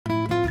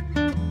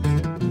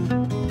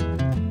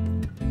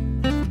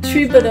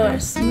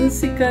Troubadours,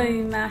 Musica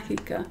y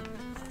Mágica.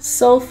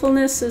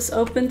 Soulfulness is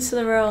open to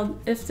the world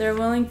if they're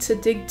willing to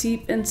dig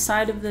deep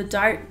inside of the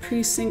dark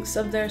precincts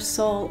of their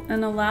soul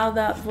and allow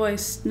that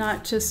voice,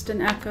 not just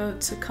an echo,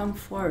 to come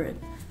forward.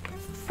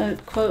 A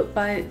quote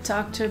by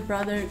Dr.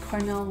 Brother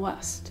Cornel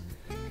West.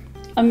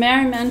 A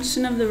mere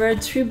mention of the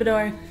word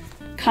troubadour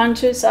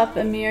conjures up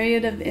a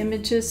myriad of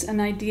images and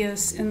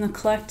ideas in the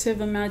collective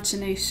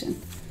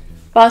imagination.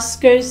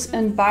 Buskers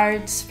and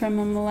bards from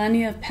a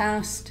millennia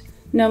past,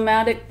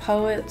 nomadic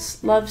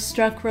poets,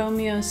 love-struck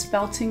Romeos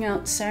belting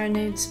out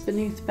serenades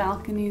beneath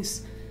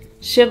balconies,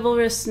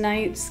 chivalrous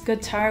knights,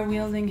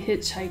 guitar-wielding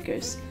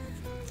hitchhikers.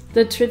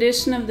 The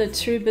tradition of the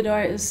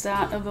troubadour is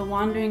that of a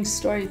wandering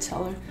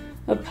storyteller,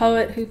 a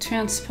poet who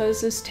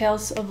transposes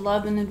tales of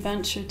love and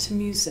adventure to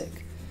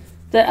music.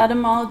 The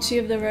etymology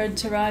of the word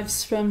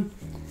derives from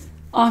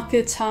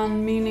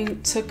Occitan,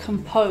 meaning to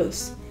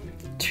compose.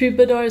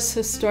 Troubadours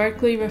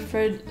historically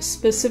referred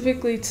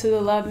specifically to the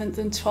 11th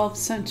and 12th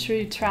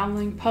century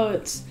traveling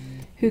poets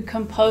who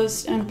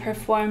composed and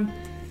performed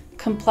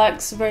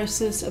complex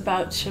verses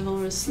about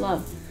chivalrous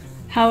love.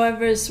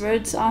 However, as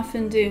words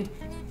often do,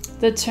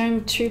 the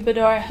term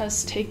troubadour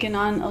has taken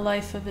on a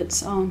life of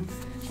its own,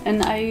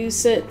 and I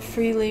use it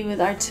freely with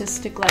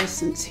artistic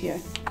license here.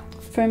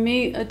 For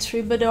me, a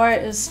troubadour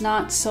is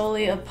not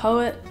solely a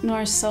poet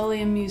nor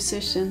solely a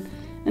musician,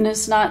 and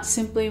is not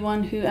simply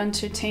one who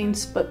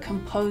entertains but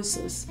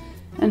composes,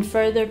 and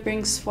further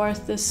brings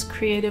forth this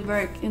creative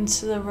work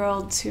into the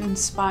world to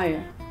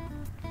inspire.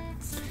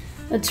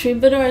 A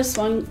troubadour is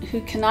one who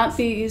cannot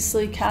be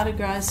easily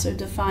categorized or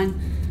defined.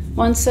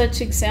 One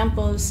such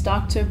example is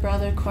Dr.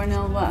 Brother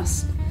Cornel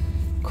West.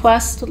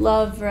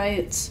 Questlove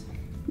writes,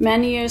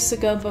 many years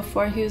ago,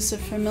 before he was a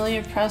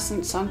familiar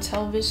presence on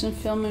television,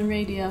 film, and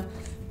radio,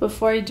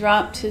 before he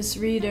dropped his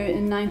Reader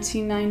in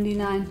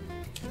 1999,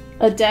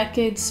 a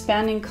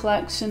decade-spanning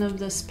collection of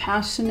this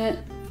passionate,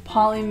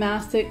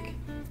 polymathic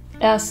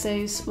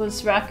essays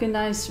was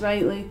recognized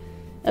rightly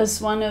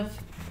as one of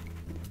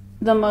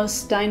the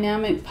most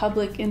dynamic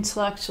public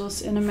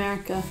intellectuals in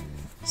America.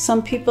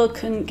 Some people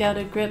couldn't get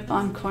a grip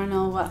on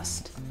Cornel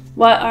West.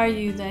 What are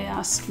you, they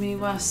asked me,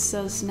 West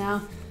says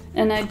now,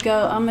 and I'd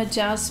go, I'm a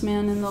jazz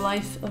man in the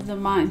life of the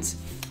minds.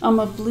 I'm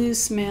a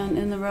blues man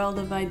in the world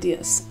of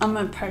ideas. I'm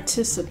a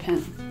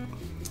participant.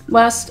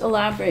 West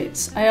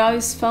elaborates, I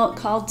always felt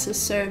called to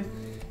serve,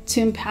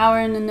 to empower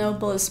and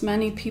ennoble as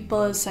many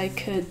people as I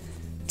could,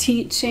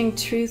 teaching,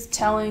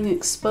 truth-telling,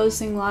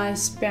 exposing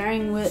lies,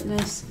 bearing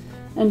witness,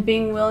 and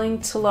being willing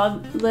to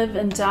live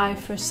and die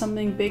for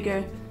something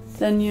bigger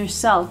than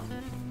yourself.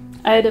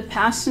 I had a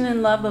passion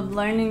and love of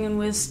learning and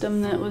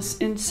wisdom that was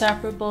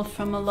inseparable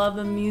from a love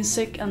of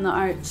music and the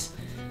arts.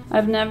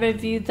 I've never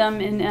viewed them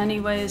in any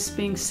way as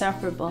being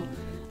separable.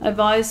 I've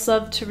always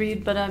loved to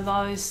read, but I've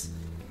always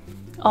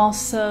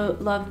also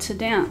loved to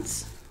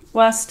dance.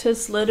 West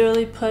has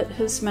literally put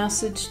his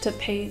message to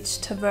page,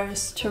 to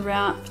verse, to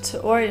rap,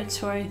 to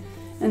oratory,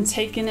 and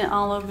taken it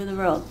all over the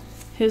world.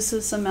 His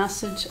is a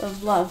message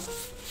of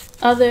love.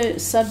 Other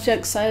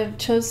subjects I have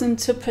chosen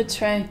to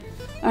portray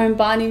are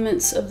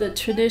embodiments of the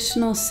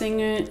traditional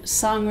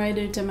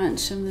singer-songwriter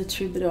dimension of the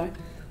troubadour.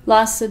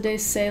 Lhasa de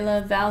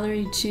Sela,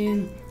 Valerie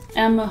June,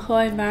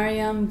 Emahoy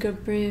Maryam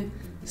Guebrou,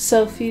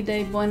 Sophie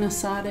de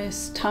Buenos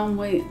Aires, Tom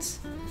Waits.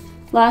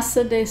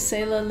 Lhasa de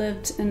Sela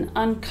lived an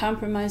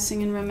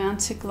uncompromising and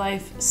romantic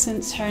life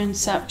since her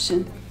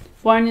inception.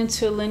 Born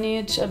into a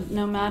lineage of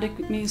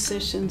nomadic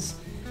musicians,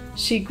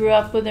 she grew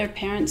up with her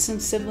parents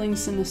and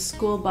siblings in a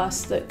school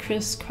bus that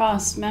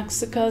crisscrossed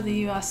Mexico,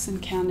 the US,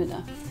 and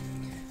Canada.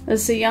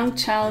 As a young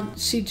child,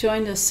 she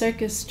joined a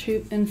circus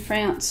troupe in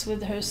France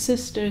with her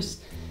sisters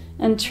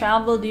and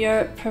traveled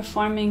Europe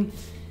performing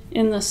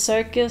in the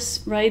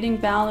circus, writing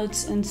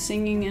ballads, and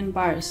singing in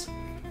bars.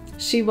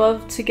 She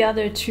wove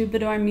together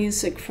troubadour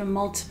music from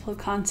multiple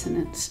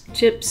continents,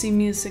 gypsy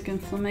music and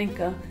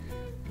flamenco,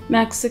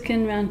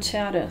 Mexican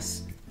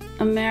rancheras,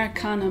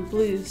 Americana,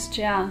 blues,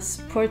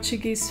 jazz,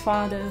 Portuguese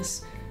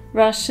fados,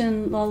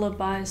 Russian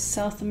lullabies,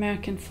 South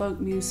American folk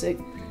music.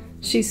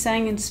 She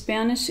sang in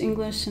Spanish,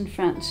 English, and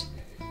French.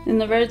 In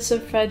the words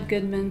of Fred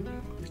Goodman,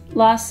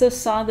 Lhasa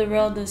saw the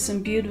world as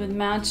imbued with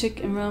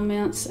magic and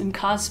romance and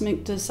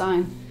cosmic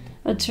design.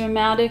 A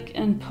dramatic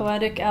and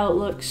poetic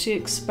outlook she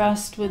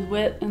expressed with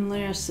wit and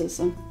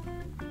lyricism,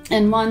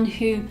 and one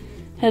who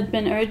had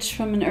been urged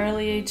from an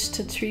early age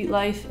to treat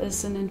life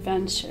as an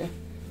adventure.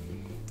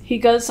 He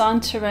goes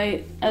on to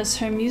write, as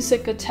her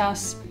music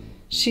attests,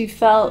 she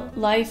felt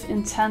life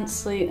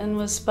intensely and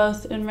was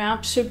both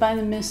enraptured by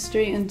the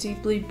mystery and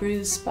deeply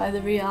bruised by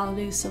the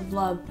realities of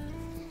love.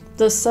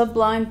 The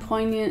sublime,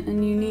 poignant,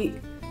 and unique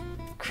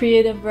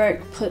creative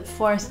work put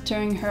forth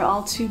during her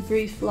all too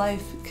brief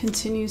life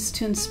continues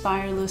to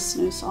inspire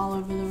listeners all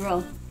over the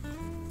world.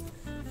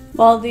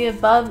 While the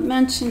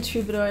above-mentioned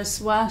troubadours,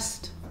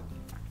 West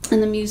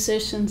and the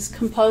musicians,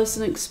 compose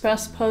and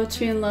express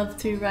poetry and love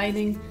through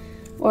writing,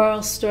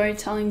 oral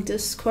storytelling,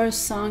 discourse,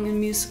 song, and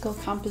musical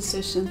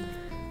composition,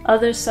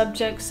 other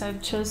subjects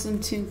I've chosen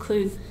to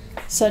include,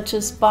 such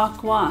as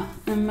Bakwa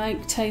and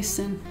Mike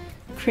Tyson,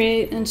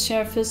 create and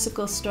share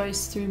physical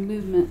stories through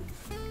movement,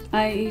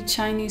 i.e.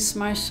 Chinese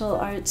martial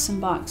arts and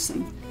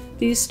boxing.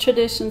 These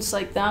traditions,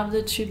 like that of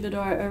the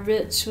troubadour, are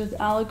rich with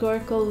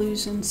allegorical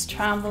allusions,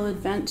 travel,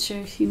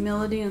 adventure,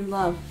 humility, and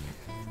love.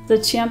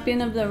 The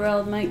champion of the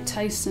world, Mike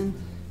Tyson,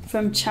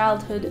 from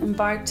childhood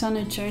embarked on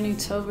a journey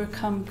to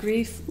overcome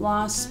grief,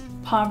 loss,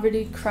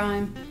 poverty,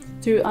 crime,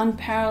 through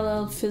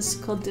unparalleled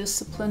physical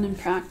discipline and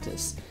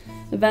practice,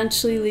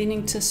 eventually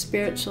leading to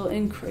spiritual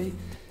inquiry.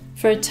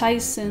 For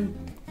Tyson,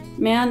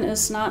 man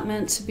is not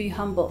meant to be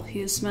humble,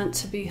 he is meant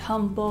to be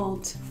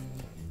humbled.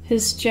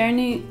 His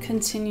journey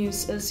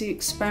continues as he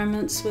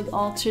experiments with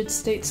altered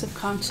states of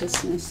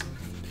consciousness,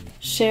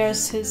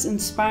 shares his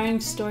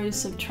inspiring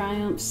stories of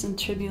triumphs and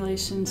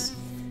tribulations,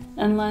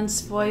 and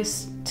lends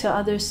voice to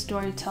other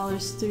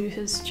storytellers through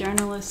his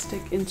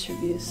journalistic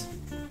interviews.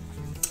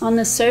 On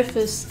the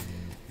surface,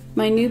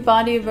 my new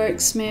body of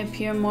works may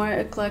appear more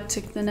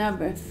eclectic than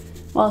ever.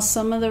 While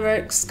some of the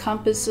works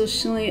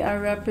compositionally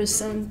are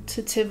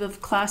representative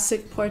of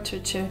classic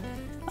portraiture,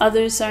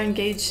 others are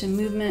engaged in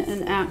movement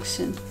and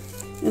action.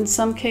 In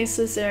some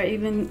cases, they are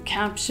even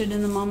captured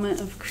in the moment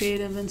of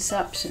creative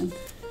inception.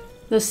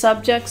 The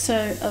subjects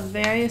are of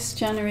various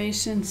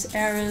generations,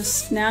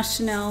 eras,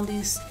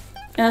 nationalities,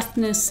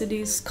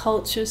 ethnicities,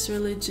 cultures,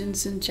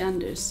 religions, and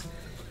genders.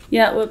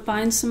 Yet what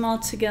binds them all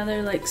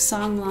together like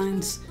song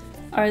lines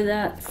are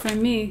that, for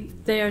me,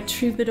 they are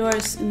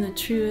troubadours in the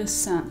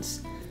truest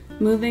sense,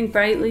 moving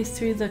brightly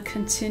through the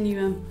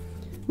continuum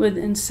with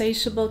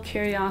insatiable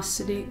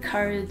curiosity,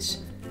 courage,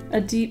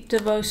 a deep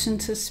devotion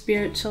to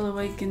spiritual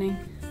awakening,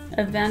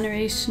 a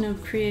veneration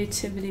of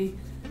creativity,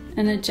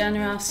 and a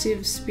generosity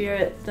of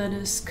spirit that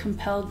is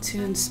compelled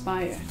to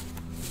inspire.